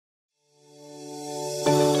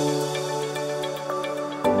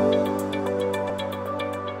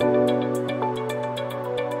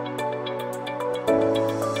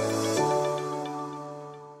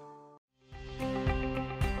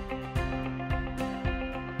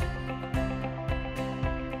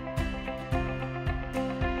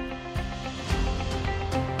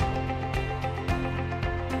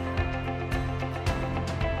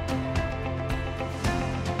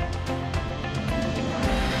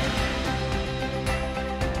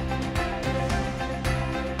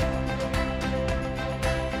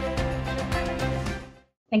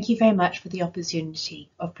Thank you very much for the opportunity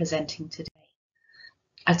of presenting today.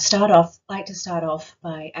 I'd like to start off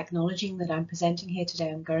by acknowledging that I'm presenting here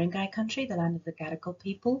today on Guringai country, the land of the Gadigal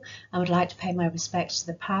people. I would like to pay my respects to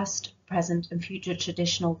the past, present and future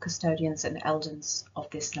traditional custodians and elders of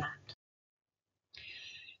this land.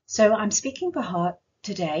 So I'm speaking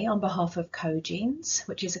today on behalf of CoGenes,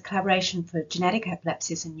 which is a collaboration for genetic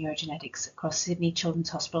epilepsies and neurogenetics across Sydney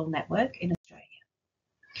Children's Hospital Network in Australia.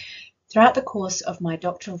 Throughout the course of my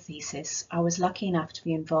doctoral thesis, I was lucky enough to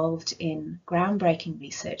be involved in groundbreaking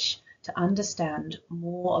research to understand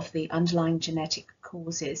more of the underlying genetic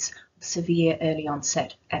causes of severe early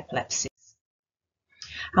onset epilepsies.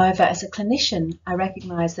 However, as a clinician, I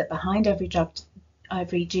recognize that behind every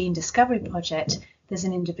gene discovery project, there's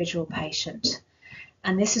an individual patient.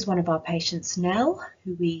 And this is one of our patients, Nell,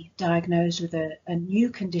 who we diagnosed with a new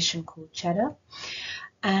condition called cheddar.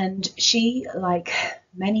 And she, like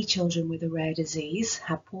many children with a rare disease,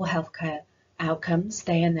 have poor healthcare outcomes.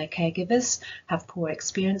 They and their caregivers have poor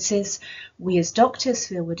experiences. We as doctors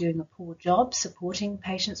feel we're doing a poor job supporting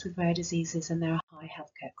patients with rare diseases, and there are high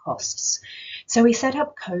healthcare costs. So we set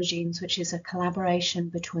up CoGenes, which is a collaboration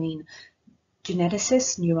between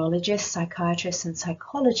geneticists, neurologists, psychiatrists and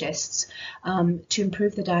psychologists to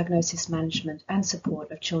improve the diagnosis, management and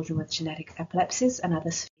support of children with genetic epilepsies and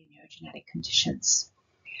other severe neurogenetic conditions.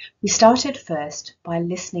 We started first by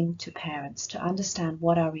listening to parents to understand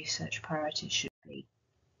what our research priorities should be.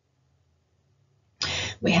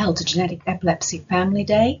 We held a genetic epilepsy family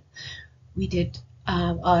day. We did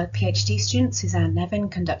our PhD student, Suzanne Nevin,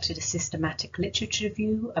 conducted a systematic literature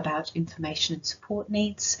review about information and support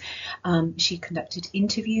needs. She conducted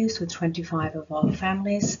interviews with 25 of our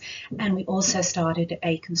families, and we also started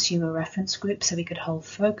a consumer reference group so we could hold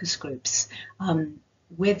focus groups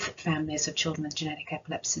with families of children with genetic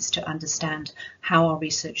epilepsies to understand how our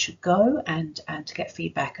research should go and to get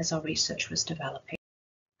feedback as our research was developing.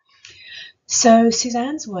 So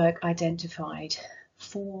Suzanne's work identified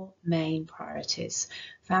 4 main priorities.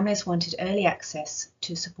 Families wanted early access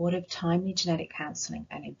to supportive, timely genetic counselling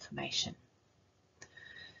and information.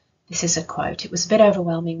 This is a quote. "It was a bit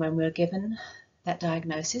overwhelming when we were given that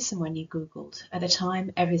diagnosis and when you Googled. At the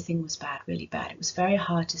time, everything was bad, really bad. It was very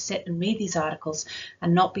hard to sit and read these articles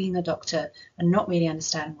and not being a doctor and not really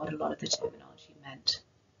understanding what a lot of the terminology meant."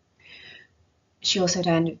 She also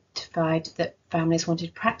identified that families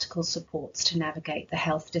wanted practical supports to navigate the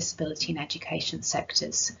health, disability and education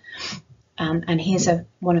sectors. And here's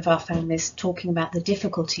one of our families talking about the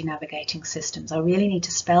difficulty navigating systems. I really need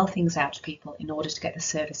to spell things out to people in order to get the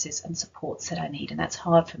services and supports that I need, and that's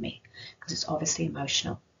hard for me because it's obviously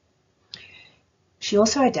emotional. She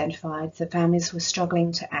also identified that families were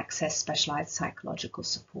struggling to access specialised psychological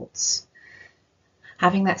supports.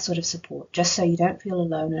 Having that sort of support, just so you don't feel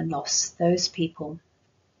alone and lost, those people,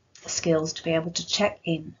 the skills to be able to check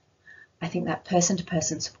in, I think that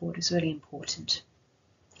person-to-person support is really important.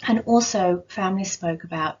 And also families spoke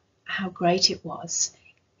about how great it was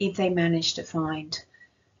if they managed to find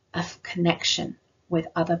a connection with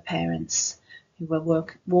other parents who were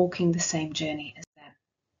walking the same journey as them.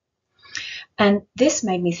 And this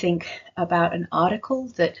made me think about an article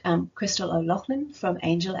that Crystal O'Loughlin from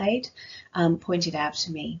Angel Aid pointed out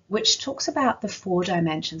to me, which talks about the 4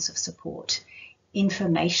 dimensions of support.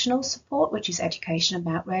 Informational support, which is education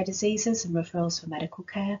about rare diseases and referrals for medical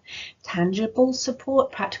care. Tangible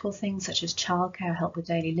support, practical things such as childcare, help with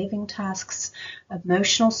daily living tasks.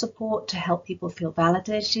 Emotional support to help people feel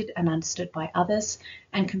validated and understood by others.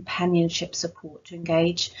 And companionship support to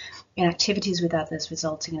engage in activities with others,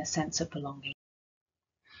 resulting in a sense of belonging.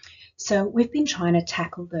 So we've been trying to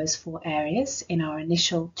tackle those 4 areas in our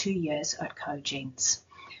initial 2 years at CoGenes.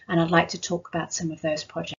 And I'd like to talk about some of those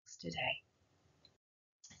projects today.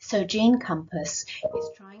 So Gene Compass is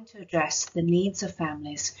trying to address the needs of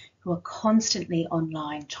families who are constantly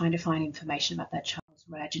online trying to find information about their child's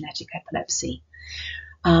rare genetic epilepsy.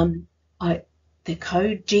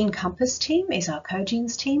 The Gene Compass team is our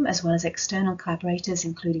CoGenes team, as well as external collaborators,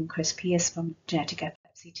 including Chris Pierce from the Genetic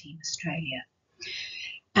Epilepsy Team Australia.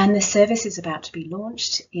 And the service is about to be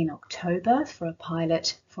launched in October for a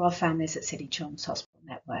pilot for our families at Sydney Children's Hospital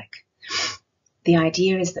Network. The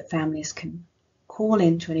idea is that families can call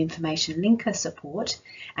into an information linker support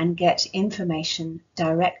and get information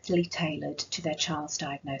directly tailored to their child's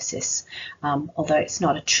diagnosis. Although it's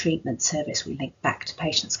not a treatment service, we link back to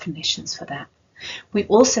patients' conditions for that. We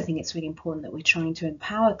also think it's really important that we're trying to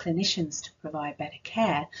empower clinicians to provide better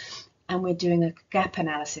care, and we're doing a gap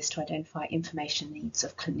analysis to identify information needs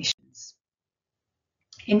of clinicians.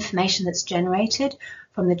 Information that's generated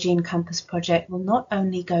from the Gene Compass project will not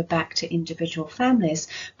only go back to individual families,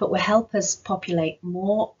 but will help us populate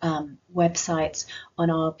more websites on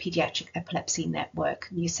our Paediatric Epilepsy Network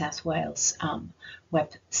New South Wales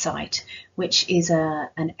website, which is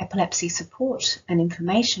an epilepsy support and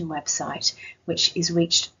information website, which is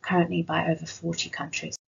reached currently by over 40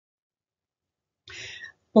 countries.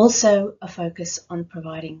 Also a focus on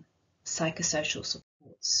providing psychosocial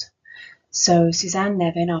supports. So Suzanne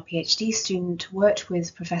Nevin, our PhD student, worked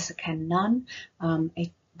with Professor Ken Nunn, a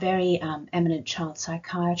very eminent child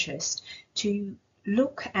psychiatrist, to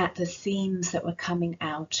look at the themes that were coming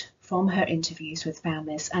out from her interviews with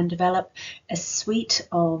families and develop a suite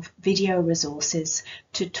of video resources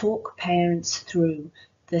to talk parents through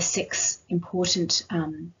the 6 important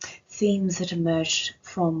themes that emerged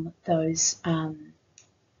from those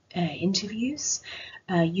interviews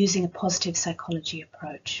using a positive psychology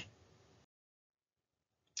approach.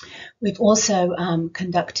 We've also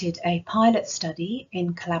conducted a pilot study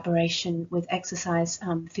in collaboration with exercise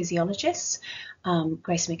physiologists,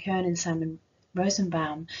 Grace McKern and Simon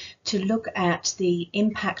Rosenbaum, to look at the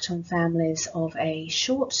impact on families of a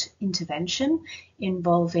short intervention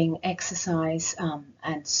involving exercise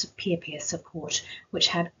and peer-peer support, which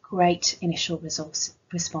had great initial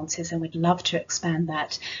responses, and we'd love to expand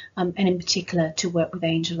that, and in particular to work with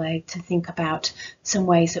Angel Aid to think about some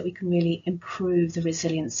ways that we can really improve the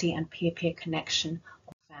resiliency and peer-peer connection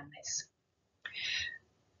of families.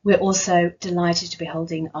 We're also delighted to be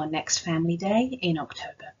holding our next Family Day in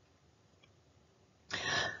October.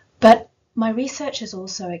 But my research has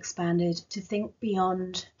also expanded to think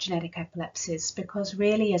beyond genetic epilepsies, because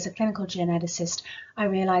really as a clinical geneticist, I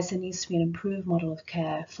realise there needs to be an improved model of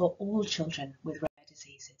care for all children with rare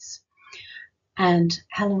diseases. And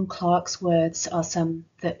Helen Clark's words are some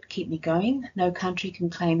that keep me going. No country can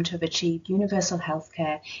claim to have achieved universal health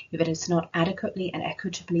care if it has not adequately and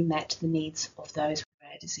equitably met the needs of those with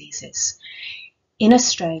rare diseases. In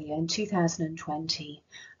Australia in 2020,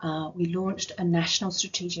 we launched a national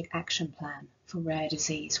strategic action plan for rare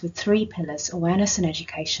disease with 3 pillars: awareness and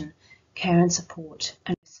education, care and support,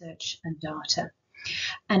 and research and data.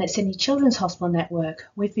 And at Sydney Children's Hospital Network,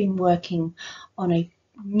 we've been working on a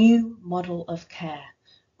new model of care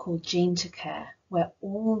called Gene to Care, where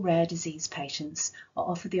all rare disease patients are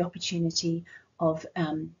offered the opportunity of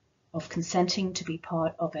consenting to be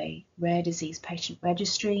part of a rare disease patient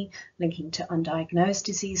registry, linking to undiagnosed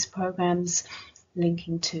disease programs,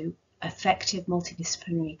 linking to effective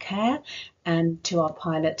multidisciplinary care, and to our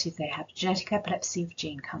pilot if they have genetic epilepsy of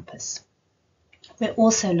Gene Compass. We're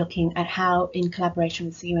also looking at how, in collaboration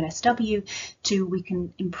with the UNSW, we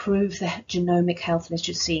can improve the genomic health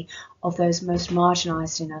literacy of those most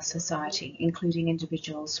marginalised in our society, including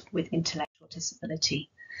individuals with intellectual disability.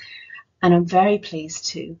 And I'm very pleased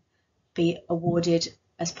to be awarded,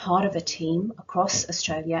 as part of a team across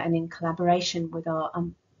Australia and in collaboration with our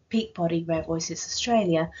peak body Rare Voices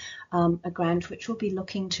Australia, a grant which will be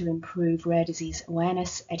looking to improve rare disease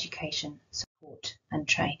awareness, education, support and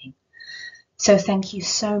training. So thank you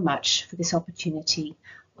so much for this opportunity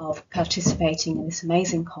of participating in this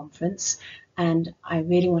amazing conference, and I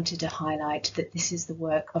really wanted to highlight that this is the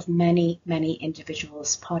work of many, many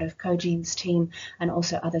individuals, part of CoGene's team and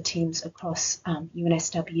also other teams across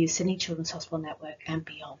UNSW, Sydney Children's Hospital Network and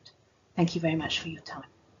beyond. Thank you very much for your time.